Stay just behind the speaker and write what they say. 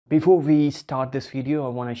Before we start this video, I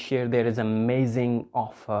want to share there is an amazing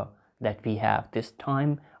offer that we have this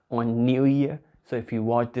time on New Year. So if you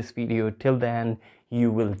watch this video till then,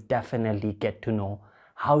 you will definitely get to know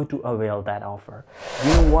how to avail that offer. You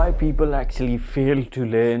know why people actually fail to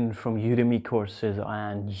learn from Udemy courses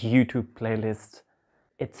and YouTube playlists?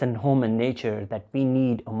 It's in human nature that we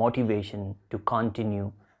need a motivation to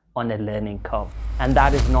continue on a learning curve, and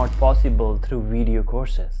that is not possible through video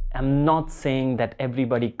courses. I'm not saying that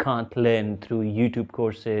everybody can't learn through YouTube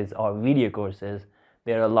courses or video courses.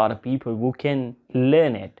 There are a lot of people who can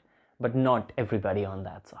learn it, but not everybody on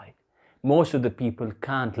that side. Most of the people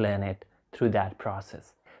can't learn it through that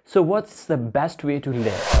process. So what's the best way to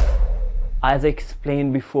learn? As I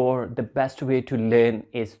explained before, the best way to learn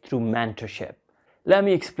is through mentorship. Let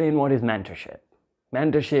me explain what is mentorship.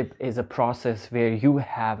 Mentorship is a process where you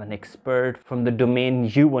have an expert from the domain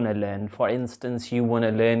you want to learn. For instance, you want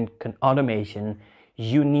to learn automation.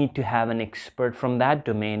 You need to have an expert from that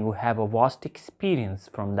domain who have a vast experience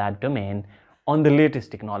from that domain on the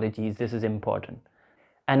latest technologies. This is important.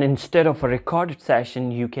 And instead of a recorded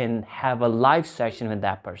session, you can have a live session with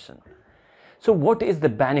that person. So what is the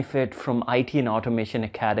benefit from IT and Automation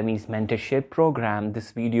Academy's mentorship program?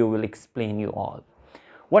 This video will explain you all.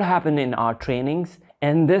 What happened in our trainings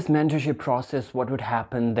and this mentorship process, what would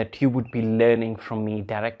happen that you would be learning from me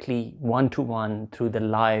directly one-to-one through the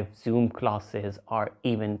live Zoom classes or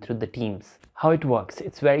even through the Teams. How it works,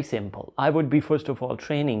 it's very simple. I would be first of all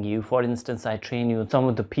training you. For instance, I train you some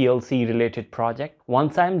of the PLC related project.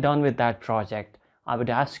 Once I'm done with that project, I would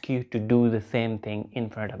ask you to do the same thing in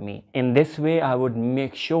front of me. In this way, I would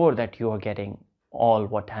make sure that you are getting all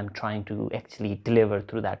what I'm trying to actually deliver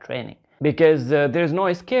through that training. Because there's no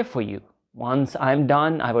escape for you. Once I'm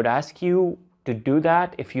done, I would ask you to do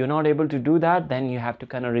that. If you're not able to do that, then you have to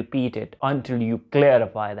kind of repeat it until you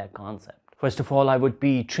clarify that concept. First of all, I would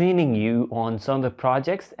be training you on some of the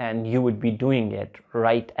projects and you would be doing it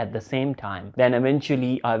right at the same time. Then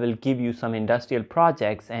eventually I will give you some industrial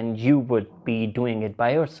projects and you would be doing it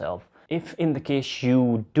by yourself. If in the case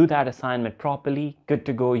you do that assignment properly, good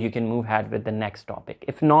to go, you can move ahead with the next topic.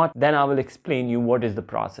 If not, then I will explain you what is the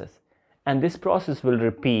process. And this process will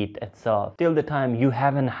repeat itself till the time you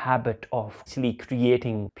have a habit of actually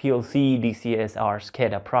creating PLC, DCS or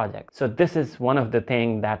SCADA projects. So this is one of the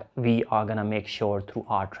things that we are gonna make sure through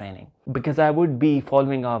our training. Because I would be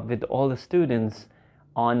following up with all the students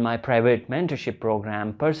on my private mentorship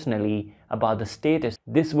program personally about the status.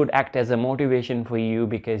 This would act as a motivation for you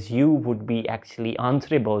because you would be actually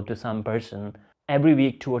answerable to some person every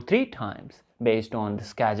week 2 or 3 times based on the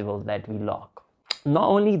schedule that we lock. Not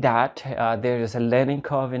only that, there is a learning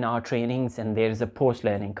curve in our trainings and there is a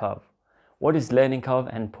post-learning curve. What is learning curve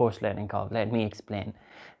and post-learning curve? Let me explain.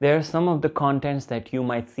 There are some of the contents that you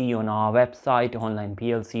might see on our website,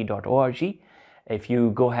 onlineplc.org. If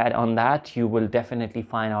you go ahead on that, you will definitely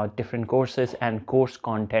find our different courses and course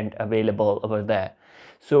content available over there.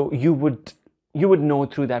 So you would know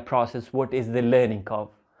through that process what is the learning curve.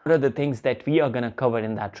 What are the things that we are going to cover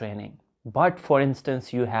in that training? But for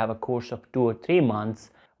instance, you have a course of 2 or 3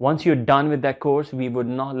 months. Once you're done with that course, we would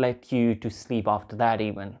not let you to sleep after that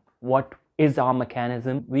even. What is our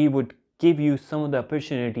mechanism? We would give you some of the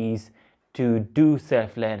opportunities to do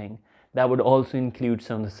self-learning. That would also include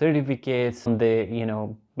some of the certificates from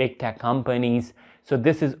the big tech companies. So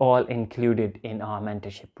this is all included in our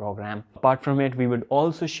mentorship program. Apart from it, we would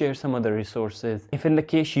also share some of the resources. If in the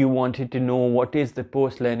case you wanted to know what is the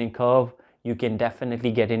post-learning curve, you can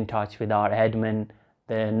definitely get in touch with our admin.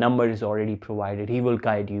 The number is already provided. He will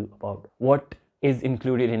guide you about what is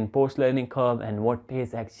included in post-learning curve and what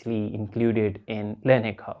is actually included in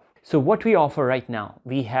learning curve. So what we offer right now,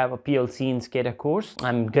 we have a PLC and SCADA course.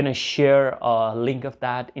 I'm gonna share a link of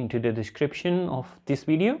that into the description of this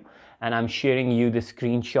video, and I'm sharing you the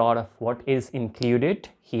screenshot of what is included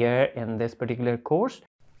here in this particular course.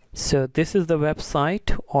 So this is the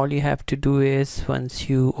website. All you have to do is once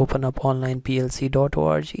you open up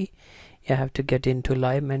onlineplc.org, you have to get into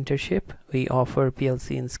live mentorship. We offer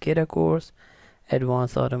PLC and SCADA course,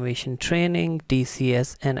 advanced automation training,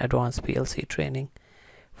 DCS and advanced PLC training.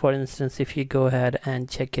 For instance, if you go ahead and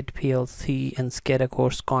check it PLC and SCADA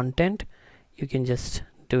course content, you can just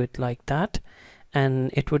do it like that.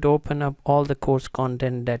 And it would open up all the course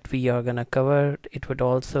content that we are gonna cover. It would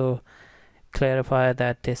also clarify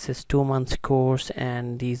that this is 2 months course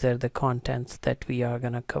and these are the contents that we are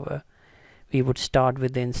gonna cover. We would start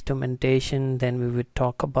with the instrumentation, then we would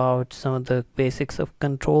talk about some of the basics of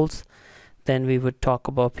controls, then we would talk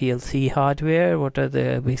about PLC hardware, what are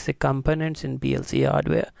the basic components in PLC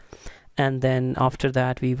hardware, and then after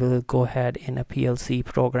that we will go ahead in a PLC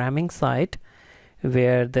programming side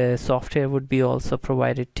where the software would be also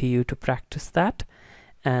provided to you to practice that.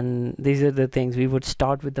 And these are the things we would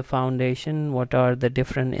start with: the foundation, what are the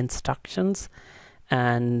different instructions,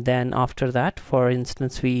 and then after that, for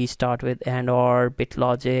instance, we start with and or bit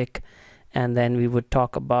logic, and then we would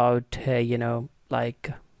talk about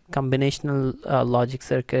like combinational logic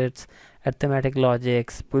circuits, arithmetic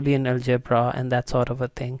logics, Boolean algebra, and that sort of a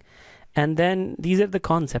thing. And then these are the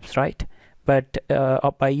concepts, right? But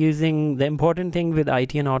by using, the important thing with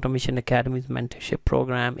IT and Automation Academy's mentorship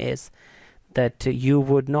program is that you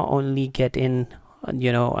would not only get in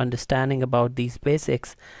understanding about these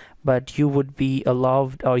basics, but you would be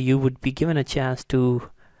allowed, or you would be given a chance to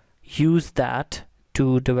use that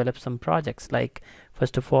to develop some projects. Like,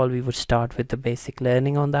 first of all, we would start with the basic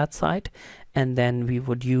learning on that side, and then we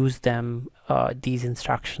would use them, these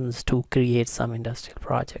instructions, to create some industrial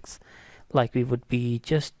projects. Like, we would be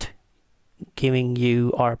just giving you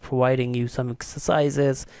or providing you some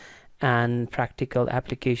exercises and practical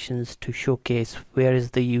applications to showcase where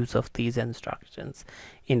is the use of these instructions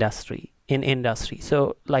in industry.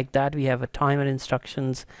 So like that, we have a timer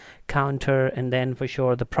instructions counter, and then for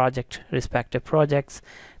sure the respective projects.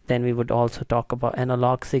 Then we would also talk about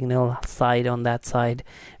analog signal side. On that side,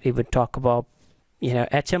 we would talk about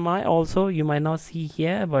HMI also. You might not see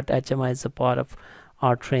here, but HMI is a part of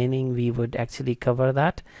our training. We would actually cover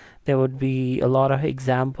that. There would be a lot of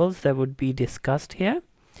examples that would be discussed here,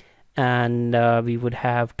 and we would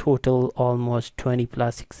have total almost 20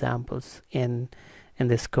 plus examples in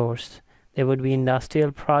this course. There would be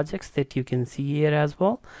industrial projects that you can see here as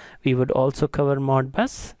well. We would also cover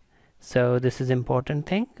Modbus. So this is important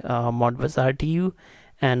thing, Modbus RTU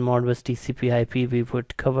and Modbus TCP/IP. We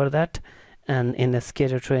would cover that. And in the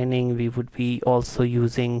SCADA training, we would be also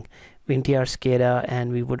using WinTR SCADA,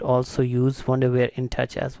 and we would also use Wonderware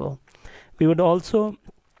InTouch as well. We would also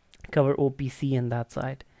cover OPC on that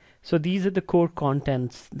side. So these are the core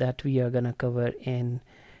contents that we are going to cover in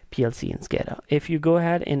PLC and SCADA. If you go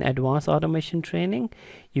ahead in advanced automation training,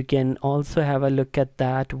 you can also have a look at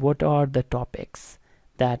that. What are the topics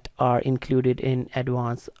that are included in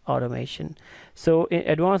advanced automation? So in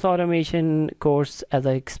advanced automation course, as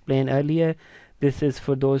I explained earlier, this is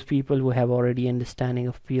for those people who have already understanding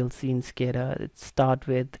of PLC and SCADA. It start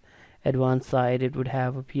with advanced side. It would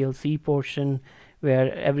have a PLC portion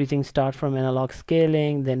where everything starts from analog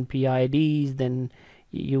scaling, then PIDs, then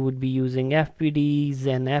you would be using FPDs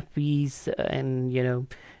and FPs and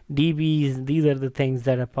DBs. These are the things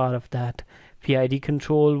that are part of that. PID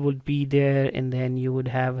control would be there, and then you would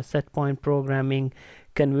have a set point programming,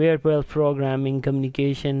 conveyor belt programming,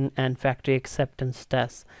 communication, and factory acceptance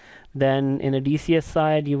tests. Then in a DCS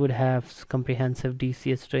side, you would have comprehensive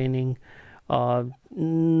DCS training.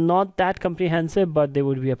 Not that comprehensive, but there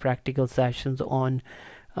would be a practical sessions on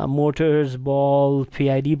motors, ball,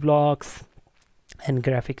 PID blocks, and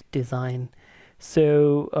graphic design.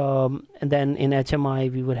 So and then in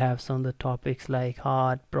HMI, we would have some of the topics like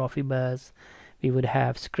HART, Profibus. We would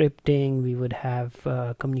have scripting. We would have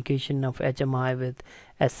communication of HMI with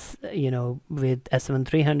with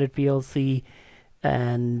S7300 PLC.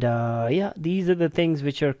 And yeah, these are the things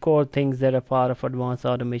which are core things that are part of advanced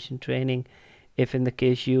automation training. If in the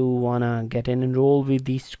case you want to get enrolled with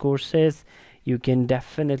these courses, you can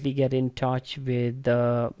definitely get in touch with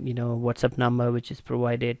the WhatsApp number which is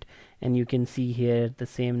provided, and you can see here the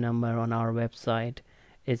same number on our website.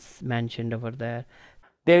 It's mentioned over there.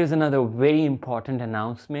 There is another very important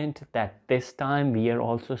announcement that this time we are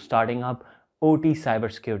also starting up OT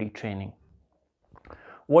cybersecurity training.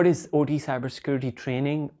 What is OT cybersecurity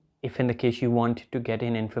training? If in the case you want to get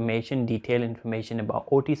in detailed information about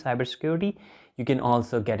OT cybersecurity, you can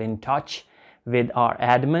also get in touch with our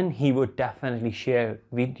admin. He would definitely share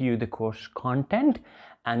with you the course content,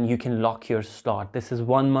 and you can lock your slot. This is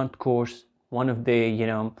 1 month course, one of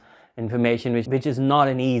the information which is not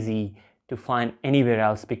an easy to find anywhere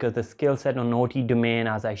else, because the skill set on OT domain,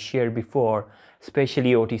 as I shared before,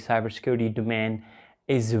 especially OT cybersecurity domain,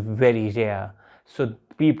 is very rare. So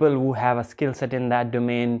people who have a skill set in that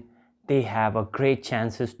domain, they have a great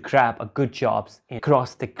chances to grab a good jobs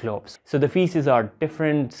across the globe. So the fees are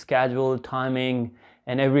different, schedule, timing,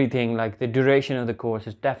 and everything. Like the duration of the course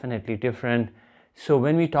is definitely different. So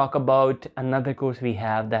when we talk about another course we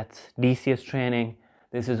have, that's DCS training,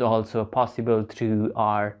 this is also possible through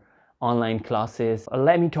our online classes.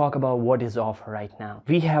 Let me talk about what is offer right now.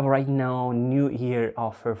 We have right now new year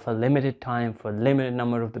offer for limited time, for limited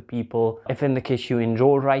number of the people. If in the case you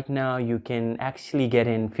enroll right now, you can actually get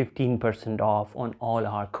in 15% off on all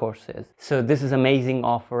our courses. So this is amazing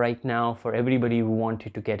offer right now for everybody who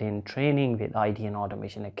wanted to get in training with IT and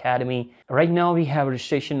Automation Academy. Right now we have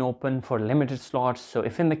registration open for limited slots. So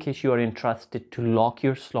if in the case you are interested to lock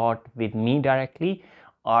your slot with me directly,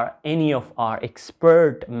 or any of our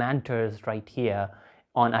expert mentors right here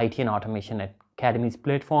on IT and Automation Academy's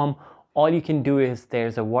platform, all you can do is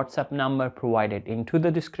there's a WhatsApp number provided into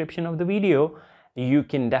the description of the video. You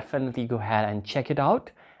can definitely go ahead and check it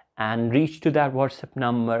out and reach to that WhatsApp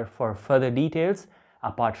number for further details.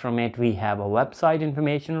 Apart from it, we have a website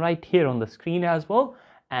information right here on the screen as well,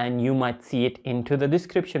 and you might see it into the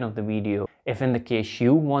description of the video. If in the case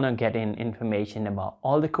you want to get in information about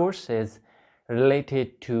all the courses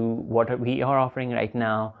related to what we are offering right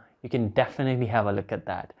now, you can definitely have a look at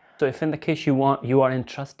that. So if in the case you are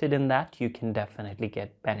interested in that, you can definitely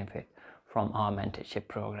get benefit from our mentorship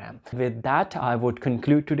program. With that, I would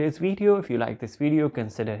conclude today's video. If you like this video,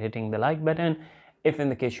 consider hitting the like button. If in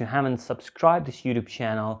the case you haven't subscribed this YouTube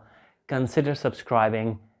channel, consider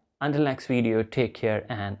subscribing. Until next video, take care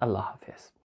and Allah Hafiz.